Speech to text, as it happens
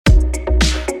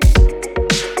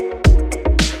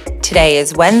Today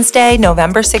is Wednesday,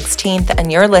 November 16th,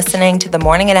 and you're listening to the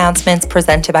Morning Announcements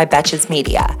presented by Betches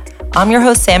Media. I'm your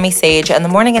host, Sammy Sage, and the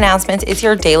Morning Announcements is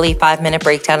your daily 5-minute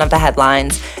breakdown of the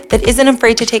headlines that isn't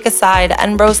afraid to take a side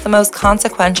and roast the most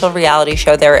consequential reality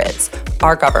show there is,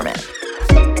 our government.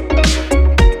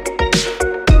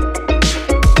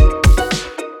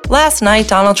 Last night,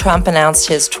 Donald Trump announced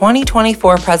his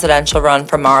 2024 presidential run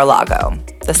for Mar-a-Lago,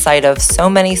 the site of so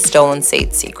many stolen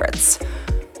state secrets.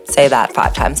 Say that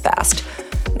 5 times fast.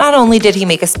 Not only did he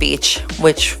make a speech,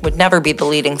 which would never be the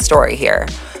leading story here,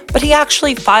 but he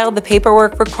actually filed the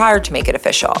paperwork required to make it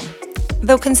official.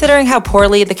 Though considering how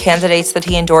poorly the candidates that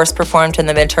he endorsed performed in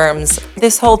the midterms,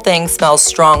 this whole thing smells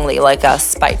strongly like a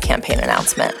spite campaign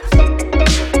announcement.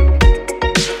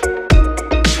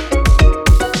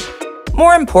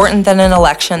 More important than an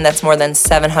election that's more than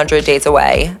 700 days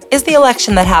away is the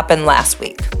election that happened last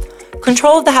week.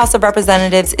 Control of the House of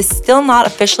Representatives is still not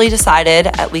officially decided,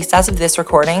 at least as of this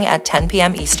recording at 10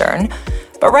 p.m. Eastern,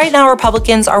 but right now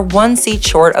Republicans are 1 seat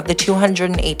short of the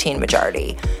 218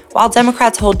 majority, while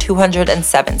Democrats hold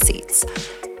 207 seats.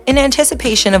 In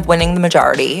anticipation of winning the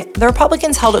majority, the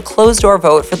Republicans held a closed-door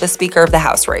vote for the Speaker of the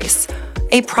House race,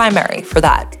 a primary for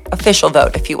that official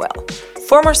vote, if you will.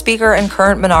 Former Speaker and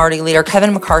current Minority Leader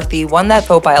Kevin McCarthy won that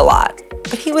vote by a lot,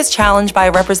 but he was challenged by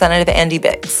Representative Andy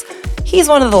Biggs. He's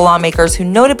one of the lawmakers who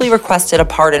notably requested a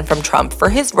pardon from Trump for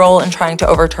his role in trying to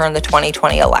overturn the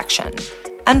 2020 election.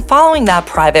 And following that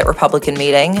private Republican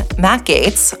meeting, Matt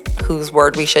Gaetz, whose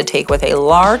word we should take with a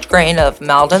large grain of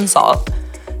Maldon salt,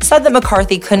 said that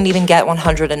McCarthy couldn't even get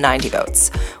 190 votes,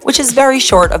 which is very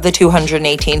short of the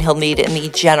 218 he'll need in the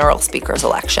general speaker's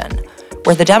election,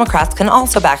 where the Democrats can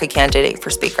also back a candidate for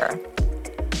speaker.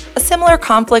 A similar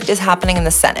conflict is happening in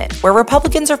the Senate, where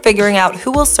Republicans are figuring out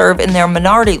who will serve in their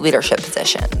minority leadership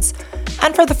positions.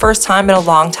 And for the first time in a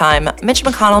long time, Mitch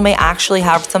McConnell may actually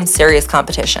have some serious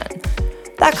competition.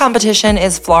 That competition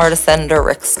is Florida Senator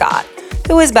Rick Scott,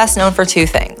 who is best known for 2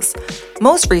 things.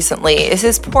 Most recently is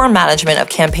his poor management of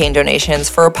campaign donations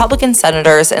for Republican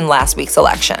senators in last week's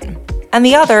election. And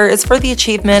the other is for the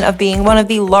achievement of being one of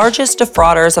the largest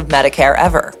defrauders of Medicare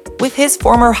ever, with his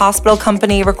former hospital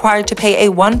company required to pay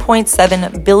a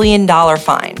 $1.7 billion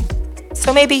fine.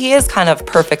 So maybe he is kind of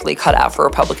perfectly cut out for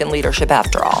Republican leadership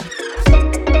after all.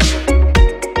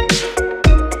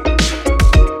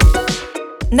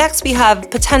 Next, we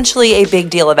have potentially a big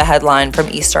deal of a headline from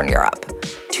Eastern Europe.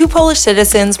 2 Polish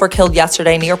citizens were killed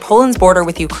yesterday near Poland's border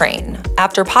with Ukraine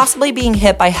after possibly being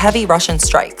hit by heavy Russian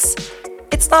strikes.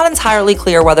 It's not entirely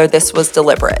clear whether this was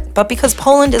deliberate, but because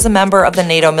Poland is a member of the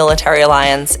NATO military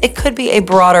alliance, it could be a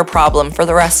broader problem for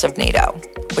the rest of NATO,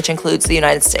 which includes the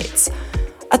United States.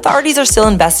 Authorities are still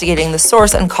investigating the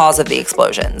source and cause of the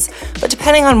explosions, but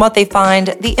depending on what they find,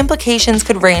 the implications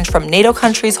could range from NATO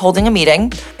countries holding a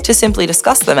meeting to simply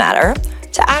discuss the matter,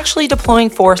 to actually deploying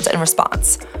force in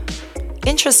response.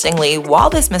 Interestingly,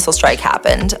 while this missile strike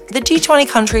happened, the G20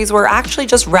 countries were actually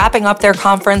just wrapping up their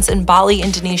conference in Bali,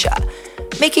 Indonesia,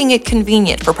 making it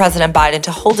convenient for President Biden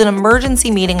to hold an emergency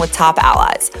meeting with top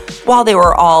allies while they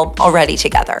were all already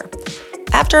together.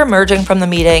 After emerging from the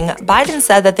meeting, Biden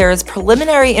said that there is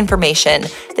preliminary information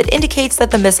that indicates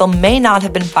that the missile may not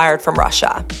have been fired from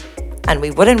Russia. And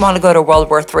we wouldn't want to go to World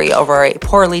War III over a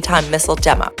poorly timed missile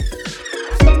demo.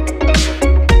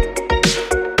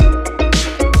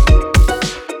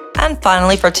 And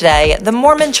finally for today, the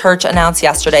Mormon Church announced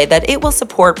yesterday that it will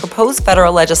support proposed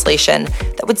federal legislation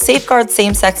that would safeguard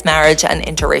same-sex marriage and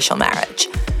interracial marriage.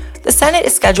 The Senate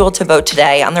is scheduled to vote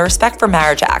today on the Respect for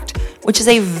Marriage Act, which is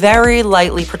a very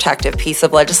lightly protective piece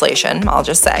of legislation, I'll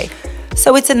just say.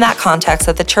 So it's in that context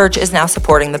that the church is now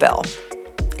supporting the bill.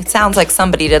 It sounds like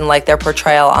somebody didn't like their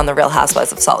portrayal on The Real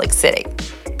Housewives of Salt Lake City.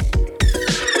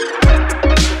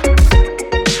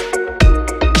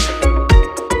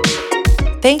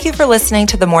 Thank you for listening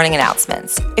to the Morning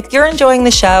Announcements. If you're enjoying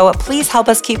the show, please help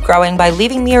us keep growing by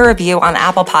leaving me a review on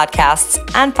Apple Podcasts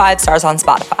and 5 stars on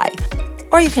Spotify.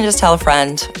 Or you can just tell a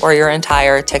friend or your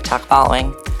entire TikTok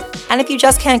following. And if you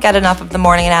just can't get enough of the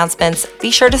Morning Announcements, be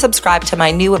sure to subscribe to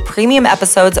my new premium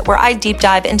episodes where I deep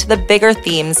dive into the bigger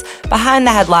themes behind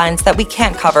the headlines that we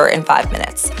can't cover in 5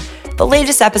 minutes. The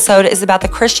latest episode is about the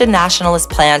Christian nationalist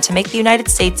plan to make the United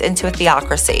States into a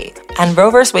theocracy, and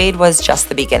Roe v. Wade was just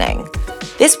the beginning.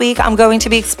 This week, I'm going to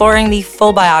be exploring the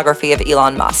full biography of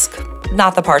Elon Musk.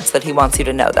 Not the parts that he wants you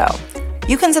to know, though.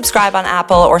 You can subscribe on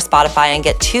Apple or Spotify and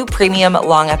get 2 premium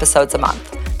long episodes a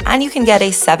month. And you can get a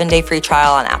 7-day free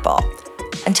trial on Apple.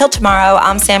 Until tomorrow,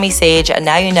 I'm Sammy Sage, and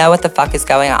now you know what the fuck is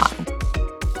going on.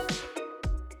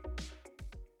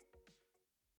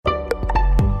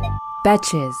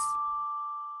 Betches.